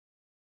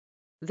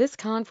This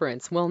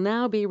conference will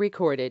now be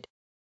recorded.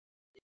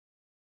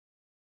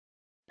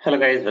 Hello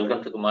guys,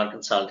 welcome to Kumar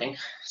Consulting.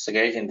 So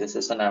guys, in this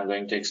session I'm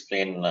going to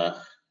explain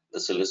the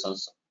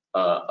solutions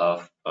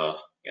of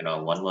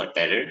one more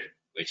error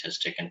which has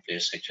taken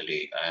place.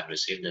 Actually, I have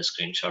received a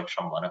screenshot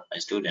from one of my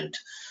students.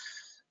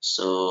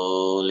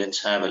 So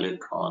let's have a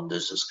look on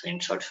this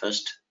screenshot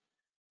first.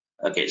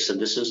 Okay, so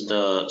this is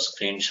the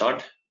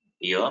screenshot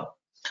here,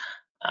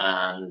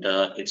 and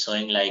it's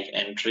showing like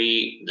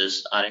entry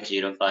this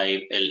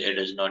RX05LA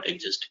does not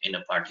exist in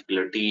a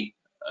particular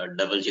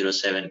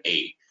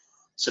T007A.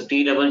 So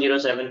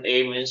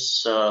T007A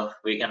means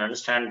we can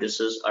understand this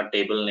is a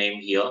table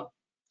name here.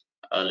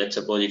 Let's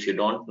suppose if you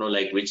don't know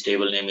like which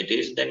table name it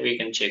is, then we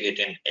can check it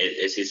in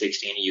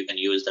SE16. You can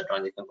use the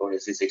transaction code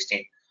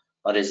SE16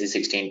 or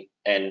SE16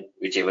 and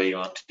whichever you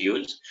want to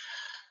use.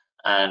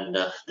 And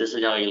this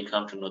is how you'll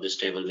come to know this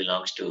table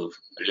belongs to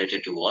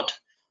related to what.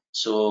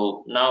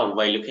 So now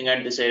by looking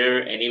at this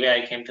error, anyway,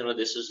 I came to know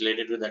this is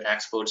related to the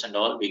tax codes and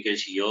all,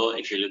 because here,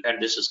 if you look at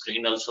this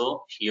screen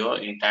also, here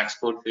in tax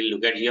code, we'll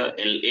look at here,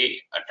 LA,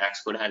 a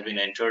tax code has been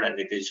entered and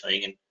it is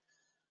showing in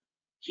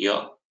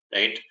here,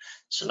 right?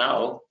 So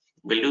now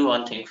we'll do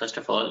one thing. First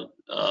of all,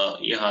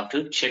 you have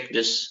to check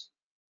this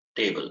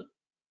table,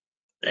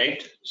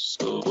 right?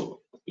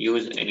 So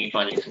use any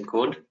transaction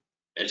code,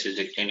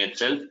 SE16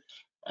 itself,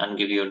 and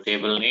give your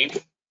table name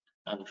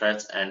and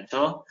press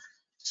enter.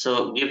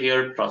 So give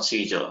your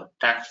procedure,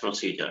 tax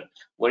procedure.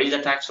 What is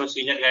the tax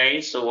procedure,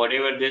 guys? So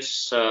whatever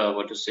this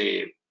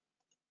here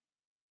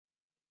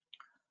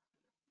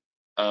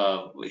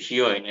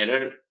in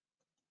error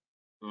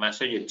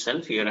message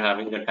itself, you're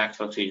having the tax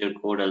procedure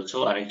code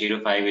also.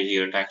 RX05 is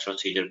your tax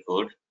procedure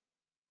code,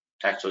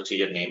 tax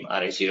procedure name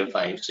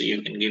RX05. So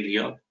you can give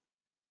your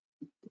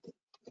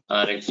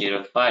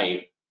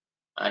RX05,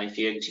 and if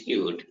you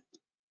execute,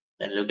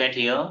 then look at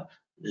here,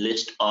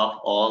 list of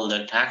all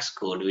the tax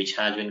code which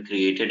has been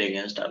created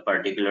against a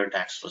particular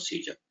tax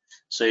procedure.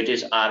 So it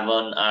is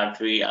R1,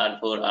 R3,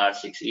 R4,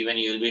 R6. Even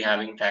you will be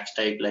having tax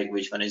type like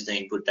which one is the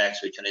input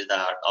tax, which one is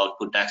the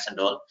output tax and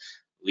all.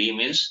 V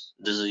means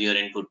this is your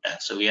input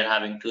tax. So we are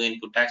having two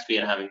input tax, we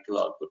are having two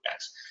output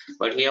tax.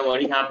 But here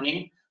what is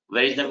happening?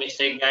 Where is the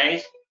mistake,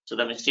 guys? So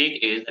the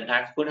mistake is the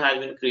tax code has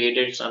been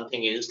created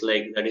something else,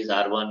 like that is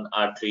R1,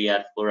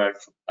 R3, R4,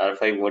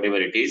 R5, whatever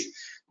it is.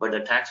 But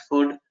the tax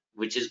code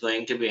which is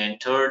going to be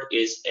entered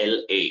is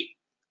LA,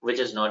 which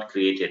is not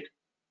created,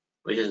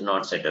 which is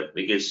not set up.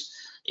 Because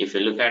if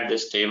you look at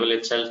this table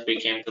itself, we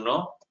came to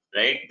know,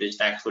 right, this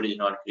tax code is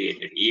not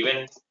created.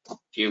 Even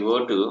if you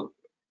go to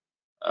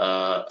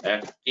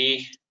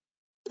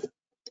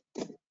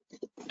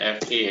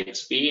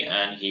FTXP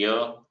and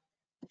here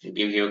you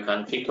give your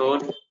country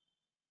code,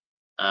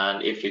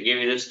 and if you give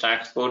this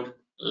tax code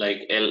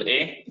like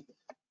LA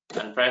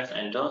and press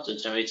enter,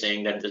 system is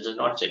saying that this is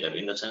not set up.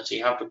 In the sense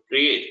you have to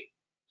create.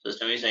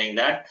 System is saying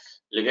that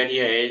look at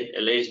here,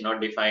 LA is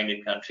not defined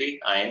in country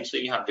IN, so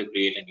you have to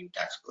create a new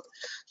tax code.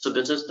 So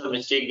this is the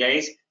mistake,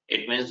 guys.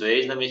 It means where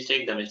is the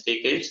mistake? The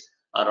mistake is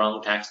a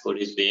wrong tax code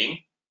is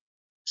being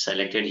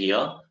selected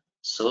here.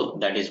 So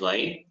that is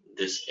why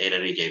this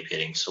error is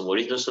appearing. So what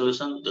is the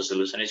solution? The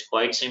solution is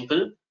quite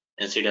simple.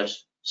 Instead of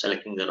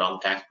selecting the wrong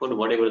tax code,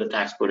 whatever the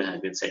tax code has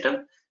been set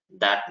up,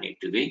 that need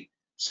to be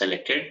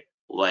selected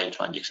while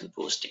transaction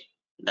posting.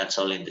 That's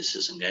all in this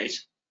session,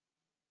 guys.